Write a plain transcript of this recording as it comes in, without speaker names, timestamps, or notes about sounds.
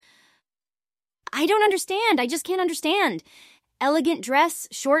I don't understand. I just can't understand. Elegant dress,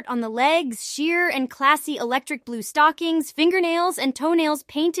 short on the legs, sheer and classy electric blue stockings, fingernails and toenails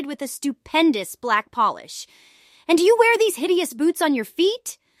painted with a stupendous black polish. And do you wear these hideous boots on your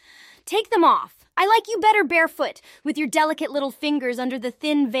feet? Take them off. I like you better barefoot, with your delicate little fingers under the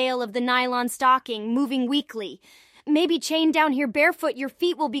thin veil of the nylon stocking, moving weakly. Maybe chained down here barefoot, your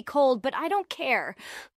feet will be cold, but I don't care.